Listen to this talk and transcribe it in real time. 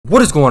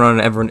What is going on,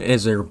 everyone? It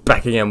is here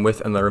back again with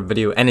another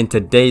video, and in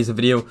today's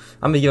video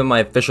I'm gonna give my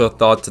official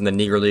thoughts on the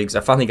Negro Leagues. I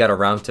finally got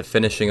around to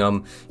finishing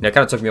them. It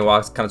kind of took me a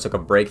while, kind of took a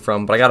break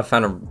from, but I got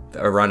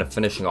around to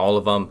finishing all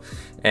of them,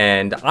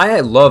 and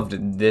I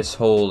loved this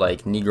whole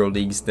like Negro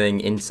Leagues thing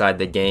inside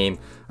the game.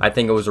 I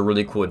think it was a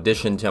really cool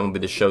addition to MLB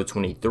The Show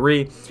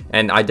 23,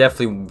 and I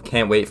definitely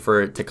can't wait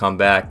for it to come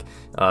back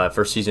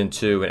for season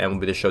 2 and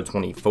MLB The Show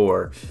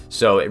 24.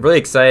 So really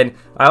excited.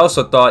 I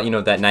also thought,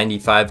 that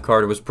 95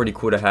 card was pretty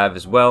cool to have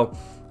as well.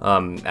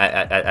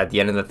 At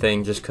the end of the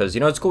thing, just because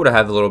it's cool to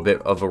have a little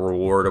bit of a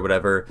reward or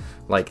whatever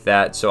like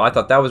that. So I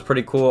thought that was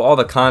pretty cool. All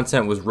the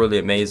content was really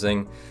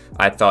amazing.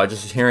 I thought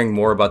just hearing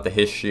more about the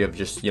history of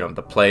just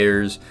the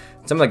players,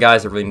 some of the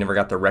guys that really never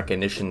got the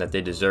recognition that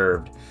they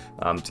deserved,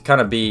 to kind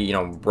of be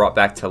brought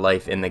back to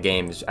life in the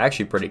game is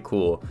actually pretty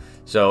cool.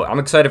 So I'm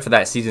excited for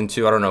that season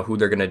 2. I don't know who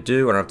they're gonna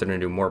do. I don't know if they're gonna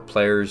do more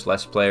players,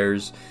 less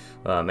players,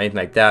 anything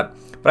like that.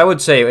 But I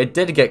would say it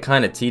did get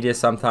kind of tedious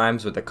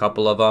sometimes with a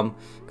couple of them,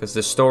 because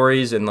the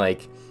stories and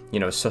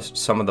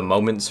some of the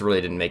moments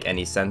really didn't make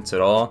any sense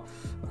at all,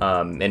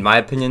 in my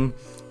opinion.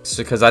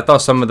 Because I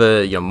thought some of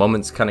the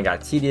moments kind of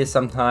got tedious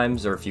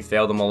sometimes, or if you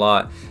fail them a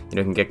lot, it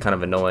can get kind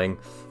of annoying.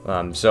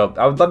 So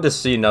I would love to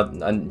see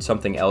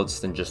something else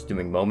than just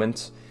doing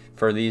moments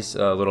for these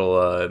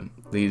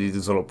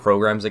these little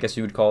programs, I guess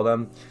you would call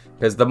them,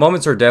 because the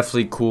moments are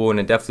definitely cool and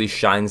it definitely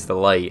shines the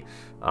light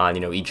on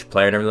each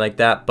player and everything like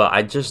that. But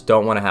I just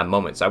don't want to have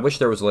moments. I wish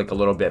there was like a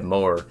little bit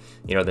more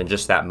than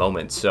just that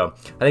moment. So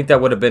I think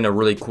that would have been a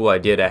really cool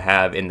idea to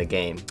have in the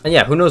game. And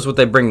yeah, who knows what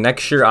they bring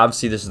next year.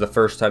 Obviously this is the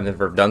first time they've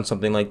ever done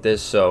something like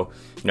this, so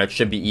it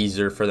should be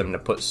easier for them to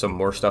put some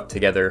more stuff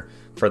together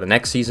for the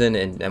next season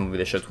and MLB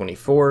The Show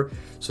 24.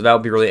 So that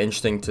would be really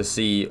interesting to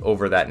see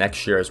over that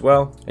next year as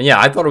well. And yeah,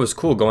 I thought it was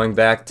cool going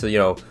back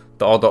to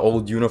all the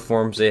old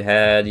uniforms they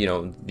had,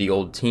 the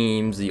old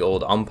teams, the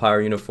old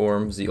umpire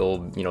uniforms, the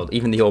old,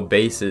 even the old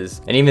bases,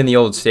 and even the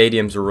old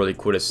stadiums were really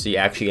cool to see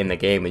actually in the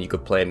game, and you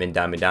could play them in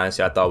Diamond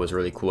Dynasty. I thought was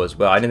really cool as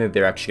well. I didn't think they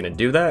were actually going to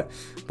do that,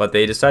 but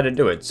they decided to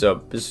do it.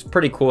 So it's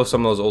pretty cool,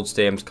 some of those old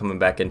stadiums coming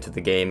back into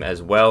the game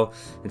as well.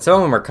 And some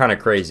of them are kind of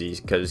crazy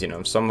because,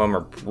 some of them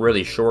are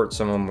really short,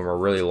 some of them are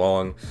really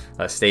long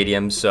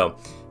stadiums. So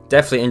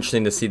definitely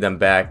interesting to see them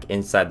back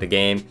inside the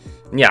game.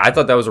 And yeah, I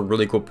thought that was a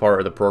really cool part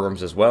of the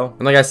programs as well.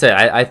 And like I said,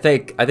 I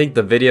think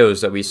the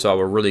videos that we saw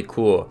were really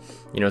cool.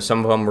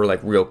 Some of them were like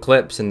real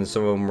clips, and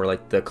some of them were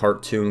like the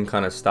cartoon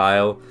kind of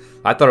style.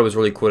 I thought it was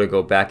really cool to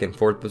go back and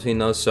forth between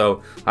those.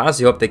 So I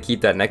honestly hope they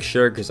keep that next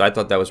year, because I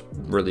thought that was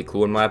really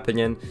cool in my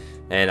opinion.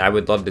 And I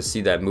would love to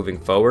see that moving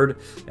forward.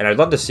 And I'd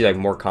love to see like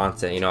more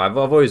content. I've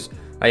always,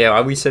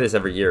 we say this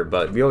every year,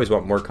 but we always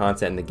want more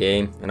content in the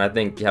game. And I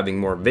think having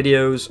more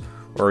videos,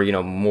 or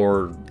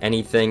more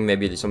anything,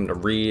 maybe something to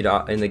read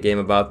in the game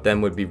about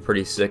them, would be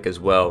pretty sick as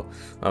well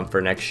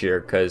for next year,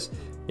 because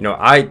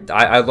I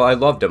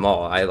loved them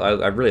all. I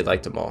really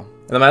liked them all.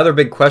 And then my other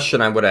big question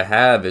I would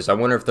have is, I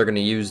wonder if they're going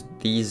to use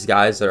these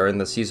guys that are in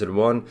the season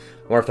 1.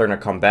 I wonder if they're going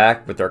to come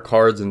back with their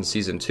cards in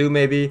season 2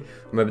 maybe,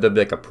 or maybe there'll be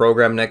like a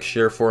program next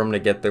year for them to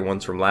get the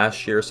ones from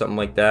last year or something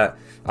like that.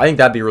 I think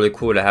that'd be really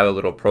cool to have a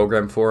little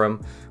program for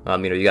them.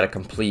 You got to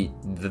complete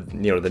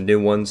the new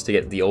ones to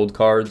get the old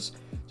cards.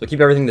 So keep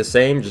everything the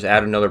same, just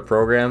add another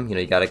program.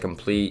 You got to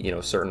complete,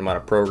 a certain amount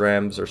of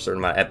programs or a certain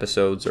amount of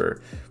episodes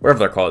or whatever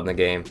they're called in the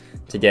game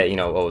to get,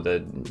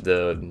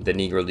 the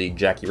Negro League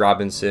Jackie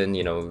Robinson,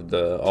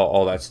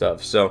 all that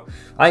stuff. So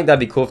I think that'd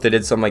be cool if they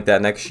did something like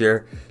that next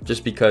year,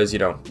 just because,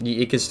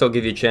 it could still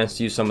give you a chance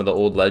to use some of the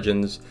old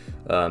legends,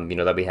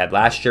 that we had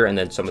last year, and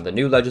then some of the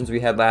new legends we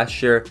had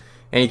last year.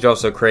 And you could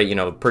also create,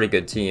 a pretty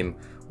good team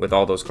with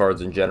all those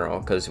cards in general,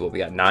 because we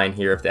got 9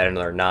 here. If they add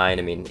another 9,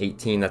 I mean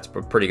 18, that's a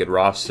pretty good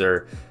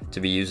roster to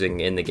be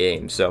using in the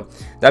game. So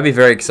that'd be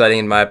very exciting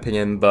in my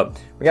opinion,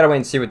 but we gotta wait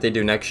and see what they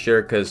do next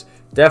year, because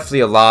definitely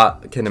a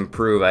lot can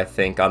improve, I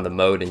think, on the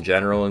mode in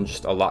general, and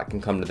just a lot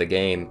can come to the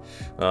game,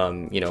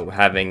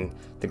 having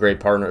the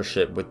great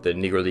partnership with the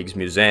Negro Leagues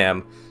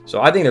Museum.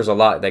 So I think there's a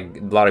lot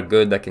of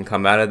good that can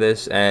come out of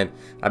this, and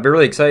I'd be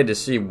really excited to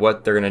see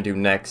what they're gonna do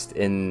next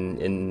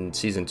in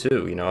season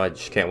 2. I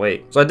just can't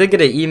wait. So I did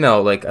get an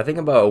email, like I think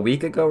about a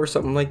week ago or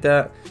something like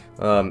that.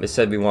 It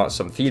said we want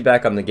some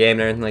feedback on the game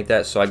and everything like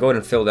that. So I go ahead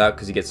and filled out,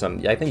 because you get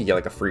some, I think you get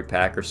like a free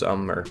pack or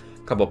something, or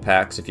a couple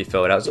packs if you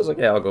fill it out. So I was like,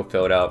 yeah, I'll go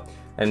fill it out.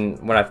 And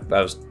when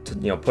I was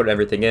putting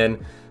everything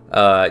in,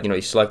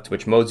 you select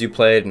which modes you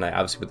played, and I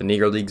obviously put the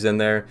Negro Leagues in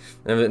there,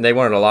 and they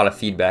wanted a lot of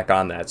feedback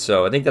on that.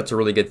 So I think that's a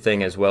really good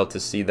thing as well, to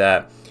see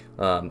that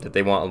that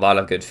they want a lot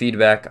of good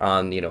feedback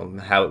on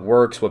how it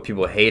works, what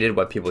people hated,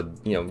 what people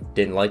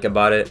didn't like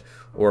about it,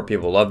 or what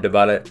people loved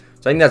about it.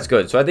 So I think that's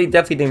good. So I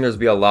definitely think there's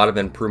be a lot of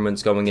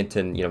improvements going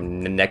into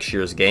next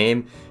year's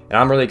game, and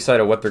I'm really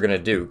excited what they're gonna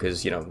do,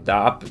 because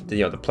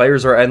the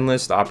players are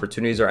endless, the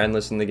opportunities are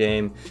endless in the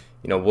game.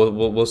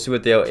 We'll see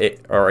what they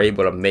are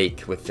able to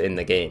make within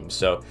the game.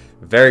 So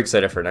very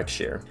excited for next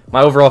year.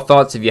 My overall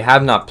thoughts, if you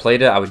have not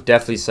played it, I would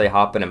definitely say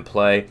hop in and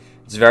play.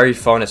 It's very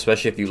fun,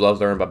 especially if you love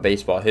learning about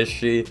baseball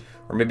history,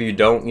 or maybe you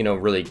don't, you know,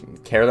 really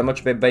care that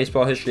much about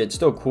baseball history, it's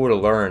still cool to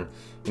learn,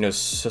 you know,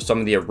 some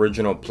of the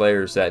original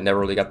players that never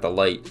really got the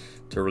light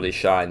to really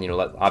shine, you know,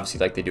 obviously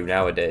like they do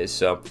nowadays.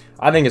 So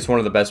I think it's one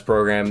of the best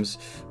programs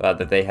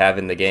that they have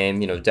in the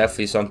game. You know,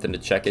 definitely something to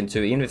check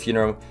into. Even if, you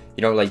know,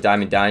 you don't like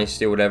Diamond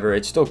Dynasty or whatever,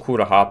 it's still cool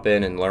to hop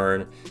in and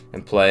learn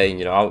and play.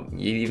 You know,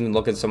 you even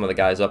look at some of the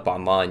guys up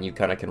online, you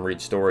kind of can read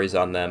stories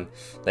on them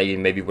that you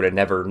maybe would have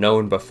never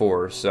known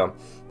before. So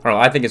I don't know,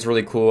 I think it's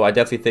really cool. I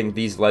definitely think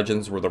these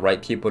legends were the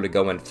right people to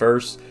go in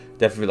first.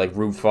 Definitely like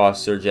Rube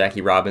Foster, Jackie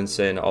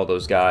Robinson, all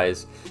those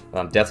guys.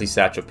 Definitely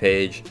Satchel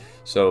Paige.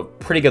 So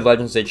pretty good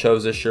legends they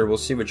chose this year. We'll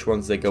see which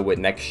ones they go with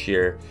next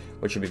year,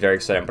 which will be very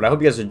exciting. But I hope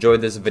you guys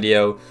enjoyed this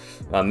video.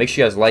 Make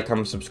sure you guys like,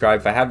 comment, subscribe.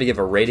 If I have to give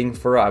a rating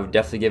for it, I would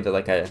definitely give it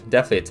like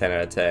definitely a 10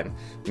 out of 10.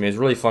 I mean, it's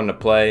really fun to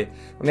play.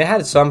 I mean, I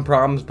had some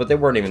problems, but they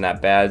weren't even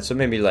that bad. So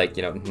maybe like,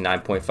 you know,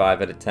 9.5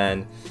 out of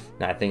 10.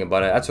 Now I think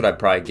about it, that's what I'd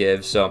probably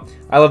give. So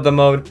I love the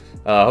mode.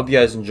 I hope you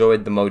guys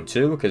enjoyed the mode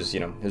too, because, you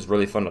know, it was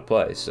really fun to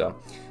play. So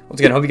once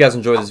again, I hope you guys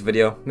enjoyed this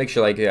video. Make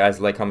sure you guys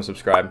like, comment,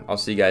 subscribe. I'll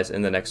see you guys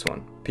in the next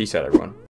one. Peace out, everyone.